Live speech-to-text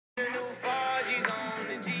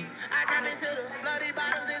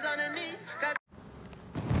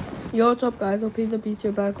Yo, what's up, guys? OP the Beast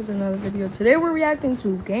here, back with another video. Today we're reacting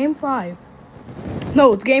to Game 5.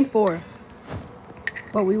 No, it's Game 4.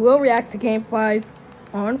 But we will react to Game 5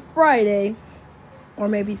 on Friday or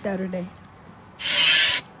maybe Saturday.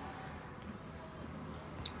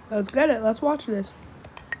 Let's get it. Let's watch this.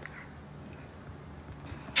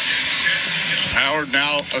 Howard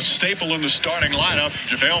now a staple in the starting lineup.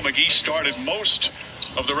 JaVale McGee started most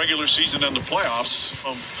of the regular season and the playoffs.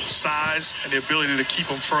 Size and the ability to keep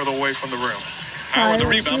him further away from the rim. Howard the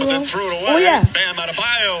rebound, but then threw it away. Oh, yeah. Bam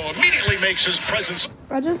Adebayo immediately makes his presence.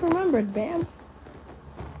 I just remembered, Bam.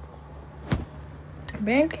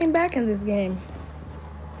 Bam came back in this game.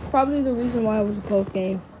 Probably the reason why it was a close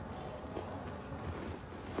game.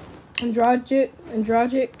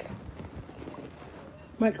 Andragic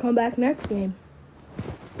might come back next game.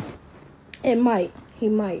 It might. He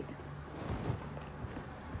might.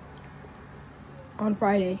 On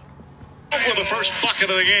Friday. With the first bucket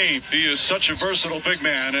of the game. He is such a versatile big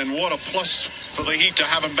man, and what a plus for the Heat to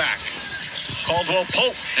have him back. Caldwell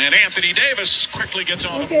Pope and Anthony Davis quickly gets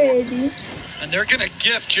on the floor. And they're going to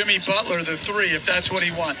gift Jimmy Butler the three if that's what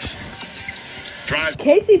he wants. Drive.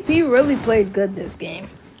 KCP really played good this game.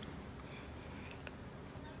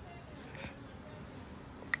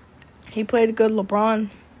 He played good. LeBron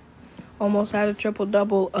almost had a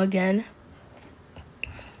triple-double again.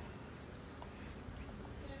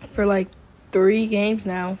 For like 3 games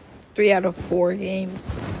now. 3 out of 4 games.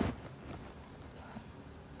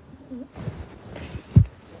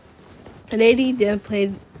 And AD didn't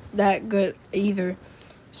play that good either.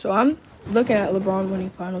 So I'm looking at LeBron winning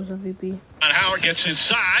Finals MVP. And Howard gets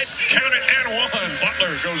inside. Count it and one.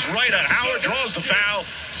 Butler goes right at Howard, draws the foul,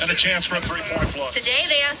 and a chance for a 3-point play. Today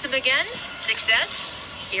they asked him again. Success.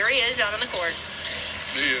 Here he is out on the court.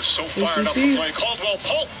 He is so fired up to play. Caldwell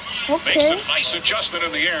Pope makes a nice adjustment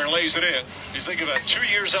in the air and lays it in. You think about 2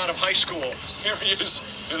 years out of high school. Here he is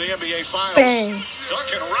in the NBA Finals. Bang.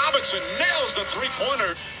 Duncan Robinson nails the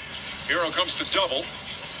three-pointer. Hero comes to double.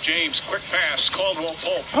 James, quick pass. Caldwell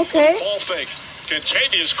Pope. Okay. Ball fake.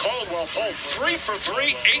 Kentavious Caldwell Pope. 3 for 3.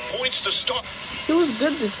 8 points to start. He was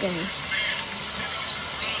good this game.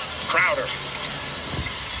 Crowder.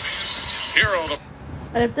 Hero the.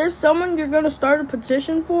 And if there's someone you're going to start a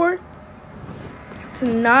petition for to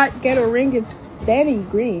not get a ring, it's Danny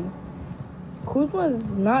Green. Kuzma is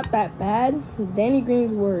not that bad. Danny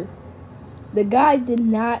Green's worse. The guy did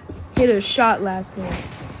not hit a shot last game.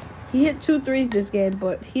 He hit 2 threes this game,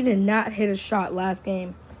 but he did not hit a shot last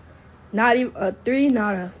game. Not even a 3,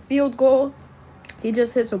 not a field goal. He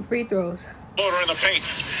just hit some free throws. Floater in the paint.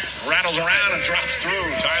 Rattles around and drops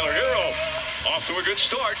through. Tyler Hero off to a good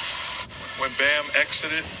start. When Bam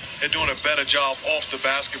exited, they're doing a better job off the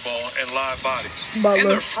basketball and live bodies. Butler. And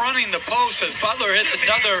they're fronting the post as Butler hits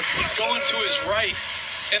another going to his right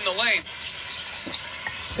in the lane.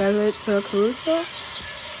 Does it to Caruso?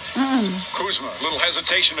 Kuzma, little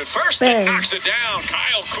hesitation at first, Bang. then knocks it down.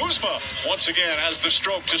 Kyle Kuzma once again has the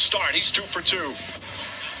stroke to start. He's 2 for 2.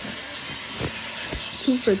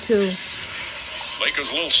 2 for 2.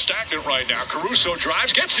 Lakers a little stagnant right now. Caruso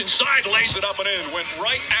drives, gets inside, lays it up and in. Went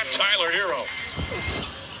right at Tyler Hero.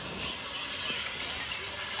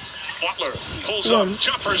 Butler pulls up,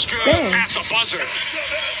 jumper's good at the buzzer.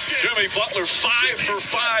 Jimmy Butler 5 for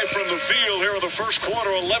 5 from the field here in the first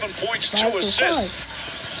quarter. 11 points, 2 assists.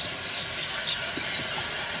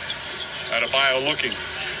 Adebayo looking.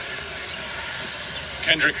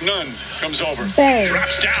 Kendrick Nunn comes over. Bang.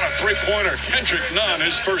 Drops down a three-pointer. Kendrick Nunn,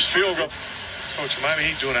 his first field goal. Coach, Miami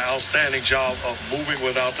Heat doing an outstanding job of moving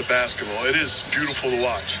without the basketball. It is beautiful to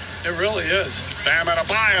watch. It really is. Bam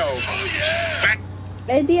Adebayo.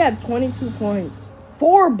 AD had 22 points,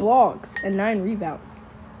 4 blocks, and 9 rebounds.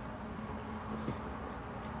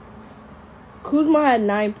 Kuzma had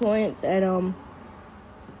 9 points, and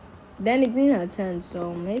Danny Green had 10.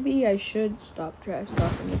 So maybe I should stop trash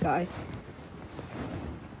talking the guy.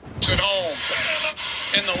 At home.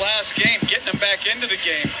 In the last game, getting him back into the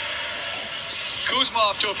game. Kuzma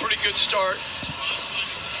off to a pretty good start.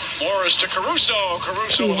 Morris to Caruso.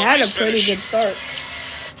 Caruso He with had a nice pretty finish. good start.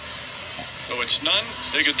 So it's Nunn,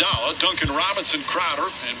 Iguodala, Duncan Robinson, Crowder,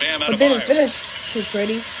 and Bam But didn't Adebayo. finish too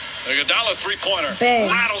pretty. Iguodala three-pointer. Bang.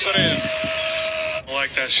 Rattles it in. I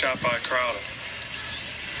like that shot by Crowder.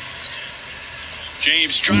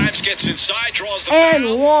 James drives, gets inside, draws the And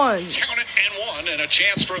foul. 1. Count it and 1, and a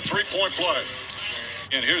chance for a 3-point play.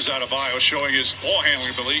 And here's Adebayo showing his ball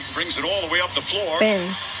handling ability. Brings it all the way up the floor.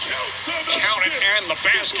 Bang. Count it and the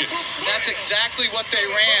basket. That's exactly what they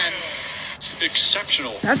ran. It's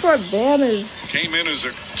exceptional. That's why Bam is. Came in as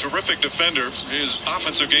a terrific defender. His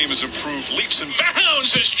offensive game has improved. Leaps and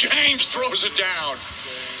bounds as James throws it down.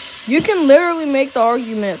 You can literally make the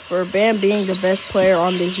argument for Bam being the best player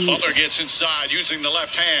on the Heat. Butler gets inside using the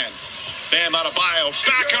left hand. Bam Adebayo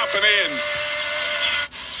back up and in.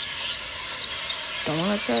 Don't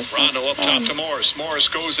want to try. Rondo up top to Morris. Morris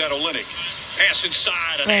goes at Olynyk. Pass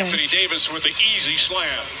inside, and Anthony Davis with the easy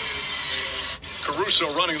slam.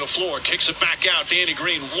 Caruso running the floor, kicks it back out. Danny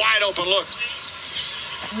Green, wide open look.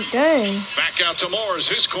 Dang. Back out to Morris,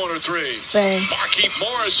 his corner three. Bang. Markieff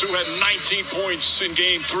Morris, who had 19 points in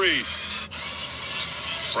game 3.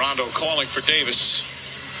 Rondo calling for Davis.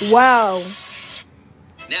 Wow.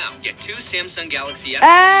 Now, get 2 Samsung Galaxy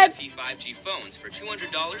Add- S20 FE 5G phones for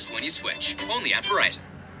 $200 when you switch. Only at Verizon.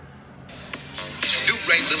 New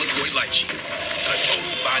Ray Liquid Light Sheet. A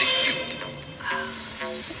total body fuel.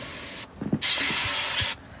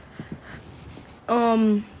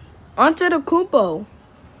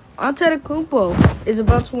 Antetokounmpo is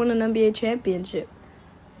about to win an NBA championship.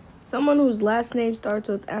 Someone whose last name starts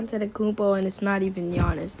with Antetokounmpo and it's not even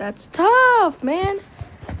Giannis. That's tough, man.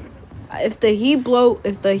 If the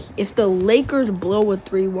Lakers blow a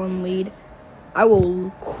 3-1 lead, I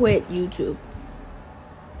will quit YouTube.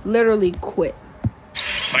 Literally quit.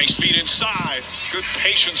 Nice feet inside. Good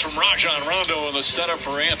patience from Rajon Rondo in the setup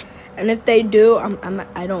for Anthony. And if they do,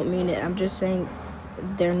 I don't mean it. I'm just saying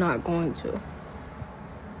they're not going to.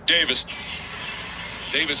 Davis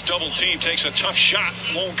double team, takes a tough shot,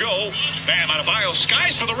 won't go. Bam Adebayo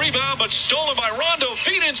skies for the rebound, but stolen by Rondo.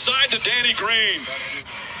 Feet inside to Danny Green.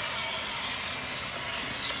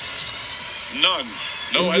 None.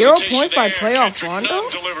 No 0 hesitation points by there. playoff Kendrick Rondo?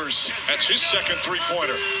 Nunn delivers. That's his second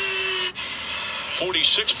three-pointer.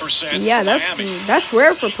 46%. Yeah, Miami. that's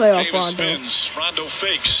rare for playoff Davis Rondo. spins. Rondo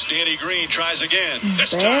fakes. Danny Green tries again.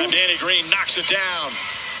 This Bam. time, Danny Green knocks it down.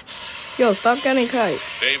 Yo, stop getting cut.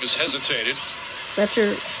 Davis hesitated. That's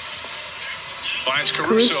your Finds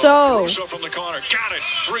Caruso. Caruso. Caruso from the corner. Got it.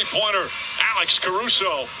 Three-pointer. Alex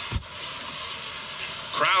Caruso.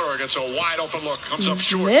 Crowder gets a wide open look. Comes up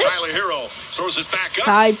short. Miss? Tyler Hero throws it back up.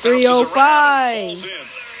 Tied Bounces around, 305. falls in.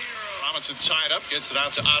 Robinson tied up. Gets it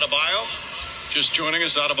out to Adebayo. Just joining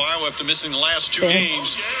us, Adebayo, after missing the last 2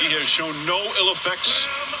 games. He has shown no ill effects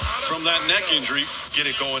from that neck injury. Get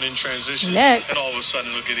it going in transition, Neck. and all of a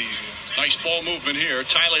sudden it'll get easier. Nice ball movement here.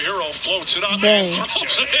 Tyler Hero floats it up Bang. and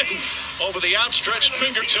throws it in over the outstretched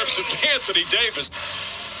fingertips of Anthony Davis.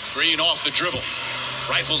 Green off the dribble.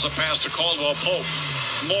 Rifles a pass to Caldwell Pope.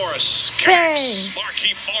 Morris connects.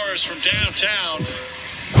 Markieff Morris from downtown.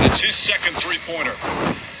 That's his second three-pointer.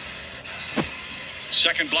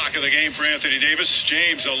 Second block of the game for Anthony Davis.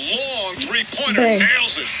 James, a long three-pointer, Bang.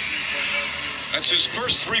 nails it. That's his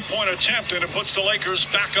first three-point attempt, and it puts the Lakers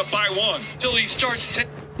back up by 1. Till he starts to...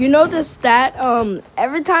 You know the stat?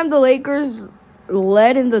 Every time the Lakers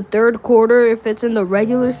led in the third quarter, if it's in the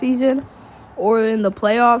regular season or in the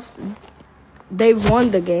playoffs, they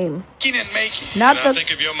won the game. Not I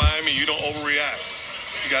think if you're Miami, you don't overreact.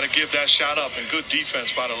 You got to give that shot up, and good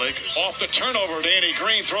defense by the Lakers. Off the turnover, Danny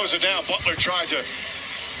Green throws it down. Butler tried to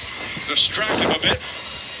distract him a bit.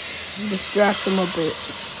 Distract them a bit.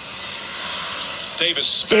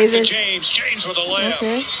 Davis back to James. James with a layup.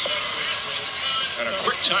 Okay. And a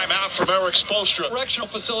quick timeout from Eric Spoelstra. Correctional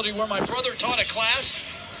facility where my brother taught a class.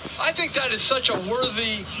 I think that is such a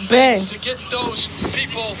worthy Bang. thing to get those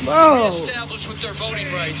people Whoa. reestablished with their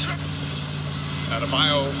voting rights.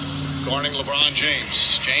 Adebayo guarding LeBron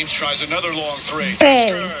James. James tries another long three.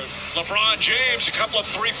 Bang. That's good. LeBron James, a couple of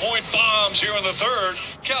three-point bombs here in the third.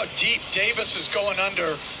 Look how deep Davis is going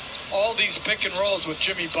under all these pick and rolls with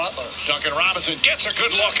Jimmy Butler. Duncan Robinson gets a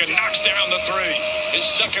good look and knocks down the three. His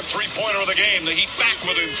second three-pointer of the game. The Heat back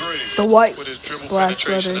within 3. The White With his dribble Splash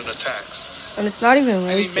penetration Brothers. and attacks. And it's not even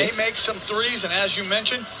And he may racist. make some threes, and as you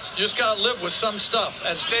mentioned, you just got to live with some stuff.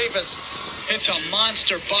 As Davis hits a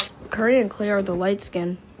monster bucket Curry and Clay are the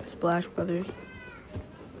light-skinned Splash Brothers.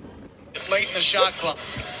 late in the shot clock.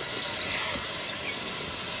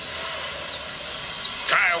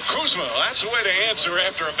 Kyle Kuzma, that's the way to answer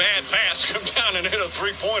after a bad pass. Come down and hit a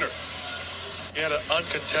three-pointer. He had an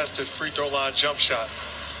uncontested free throw line jump shot.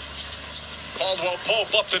 Caldwell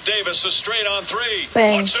Pope up to Davis, a straight on 3.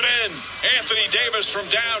 Bang. Puts it in. Anthony Davis from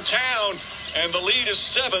downtown. And the lead is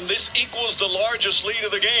 7. This equals the largest lead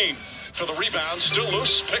of the game. For the rebound, still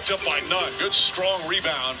loose, picked up by Nunn. Good strong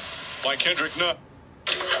rebound by Kendrick Nunn.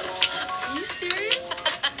 Are you serious?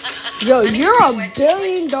 Yo, you're a $1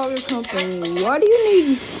 billion company. Why do you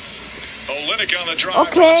need... Olynyk on the drive.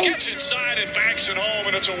 Okay. Gets inside and banks it home,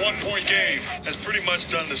 and it's a 1-point game. Has pretty much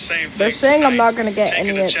done the same thing. They're saying I'm tonight, not gonna get taking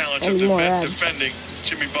any the challenge of more ads. defending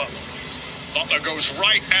Jimmy Butler. Butler goes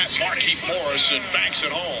right at Markieff Morris and banks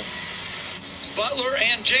it home. Butler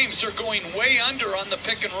and James are going way under on the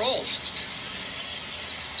pick and rolls.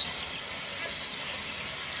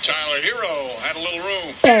 Tyler Hero had a little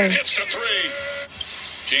room. Bang. And hits the three.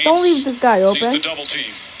 James Don't leave this guy sees the open. double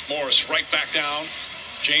team. Morris right back down.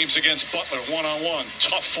 James against Butler, one-on-one.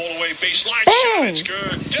 Tough fall-away baseline shot. Bang. It's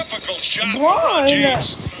good. Difficult shot. Bron.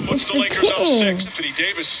 James puts It's the the Lakers up king. 6. Anthony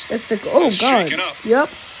Davis That's the oh is god. shaken up. Yep.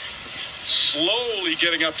 Slowly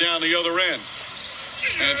getting up down the other end.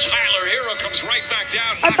 And Tyler Hero comes right back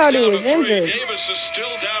down. I knocks thought he down was a three. injured. Davis is still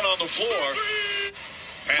down on the floor.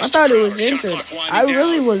 I thought he was injured. I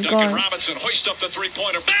really was Duncan gone. Robinson hoist up the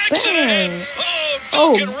three-pointer. Backs it Bang. in. Oh,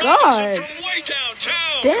 Duncan God. Robinson from way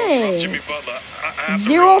downtown. Dang. Jimmy Butler. I have to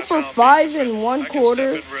 0 realize for how 5 big in one I can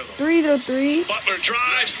quarter. step in rhythm. 3 to 3. Butler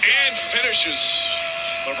drives and finishes.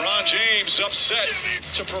 LeBron James upset.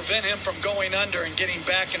 To prevent him from going under and getting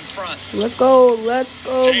back in front. Let's go,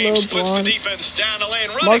 James splits the LeBron. defense down the lane.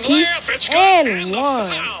 Running Marquis layup. It's good. and the one.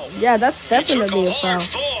 foul. Yeah, that's He took definitely a hard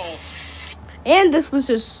foul. fall. And this was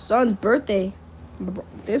his son's birthday.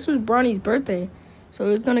 This was Bronny's birthday, so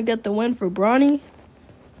he's gonna get the win for Bronny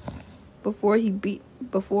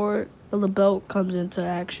before LeBelt comes into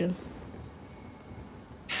action.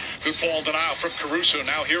 Good ball denial from Caruso.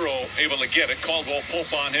 Now Hero able to get it. Caldwell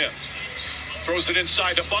Pope on him. Throws it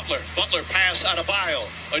inside to Butler. Butler pass out of Bio.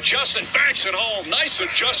 Adjusts and banks it home. Nice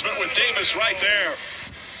adjustment with Davis right there.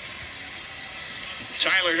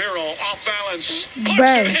 Tyler Hero off balance. Puts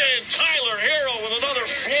Bang. it in. Tyler Hero with another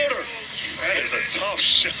floater. That is a tough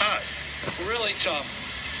shot. Really tough.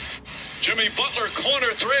 Jimmy Butler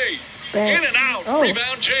corner three. Bang. In and out. Oh.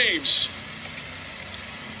 Rebound James.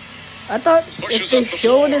 I thought if Pushes they up the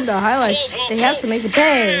show it floor. in the highlights, Caldwell they have to Pope. make it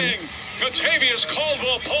bang. Contavious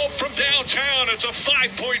Caldwell Pope from downtown. It's a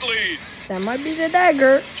 5-point lead. That might be the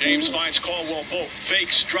dagger. James finds Caldwell Pope.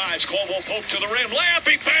 Fakes, drives Caldwell Pope to the rim. Layup,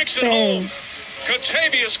 he banks it Bang. home.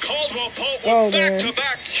 Contavious Caldwell Pope Oh, with man.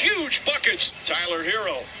 back-to-back huge buckets. Tyler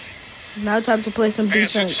Hero. Now time to play some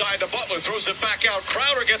Pass defense. inside to Butler. Throws it back out.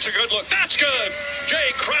 Crowder gets a good look. That's good. Jay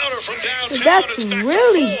Crowder from downtown. That's It's back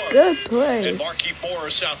really to 4. good play. And Marquis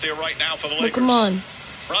Morris out there right now for the Look Lakers. him on.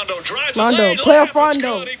 Rondo drives Rondo, the lane. playoff Layup, it's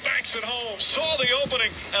Rondo. good. He banks it home. Saw the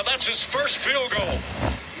opening, and that's his first field goal.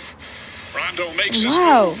 Rondo makes his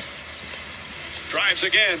Wow. move. Drives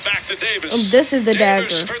again. Back to Davis. This is the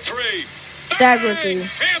Davis dagger. for three. Dagger Bang!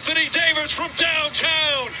 three. Anthony Davis from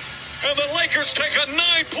downtown. And the Lakers take a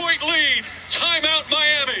 9-point lead. Timeout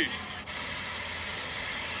Miami.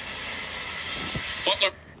 Butler.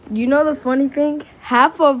 You know the funny thing?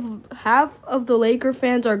 Half of the Laker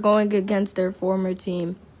fans are going against their former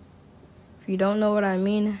team. If you don't know what I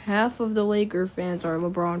mean, half of the Laker fans are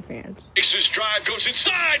LeBron fans. Aces drive goes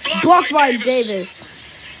inside. Blocked by Davis.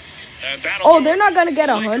 And that'll Oh, do they're it. not gonna get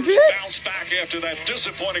The Lakers 100? bounce back after that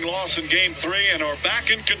disappointing loss in Game 3 and are back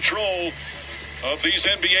in control of these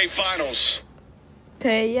NBA Finals.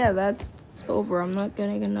 Okay, yeah, that's over. I'm not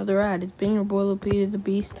getting another ad. It's been your boy Lupita the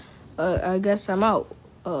Beast. I guess I'm out.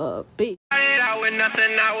 Peace. Started out with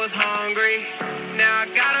nothing, I was hungry. Now I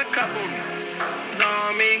got a couple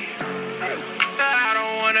on me. I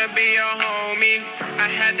don't wanna be a homie. I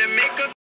had to make a